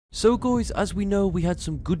So guys, as we know, we had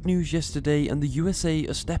some good news yesterday and the USA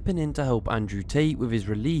are stepping in to help Andrew Tate with his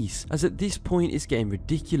release, as at this point it's getting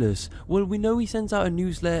ridiculous. Well, we know he sends out a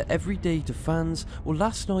newsletter every day to fans. Well,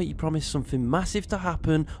 last night he promised something massive to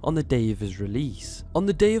happen on the day of his release. On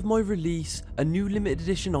the day of my release, a new limited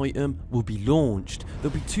edition item will be launched.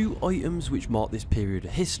 There'll be two items which mark this period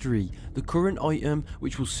of history. The current item,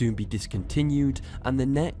 which will soon be discontinued, and the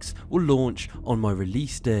next will launch on my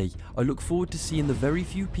release day. I look forward to seeing the very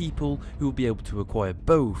few people who will be able to acquire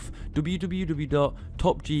both. www.topg.com.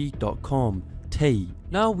 Tate.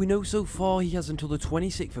 Now, we know so far he has until the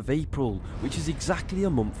 26th of April, which is exactly a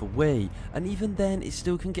month away, and even then it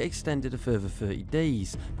still can get extended a further 30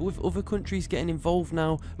 days, but with other countries getting involved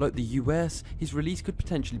now, like the US, his release could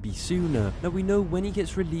potentially be sooner. Now, we know when he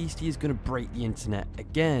gets released he is going to break the internet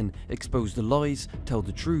again, expose the lies, tell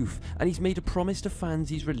the truth, and he's made a promise to fans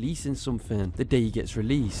he's releasing something the day he gets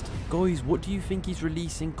released. Guys, what do you think he's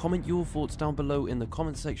releasing? Comment your thoughts down below in the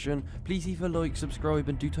comment section. Please leave a like, subscribe,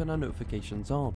 and do turn our notifications on.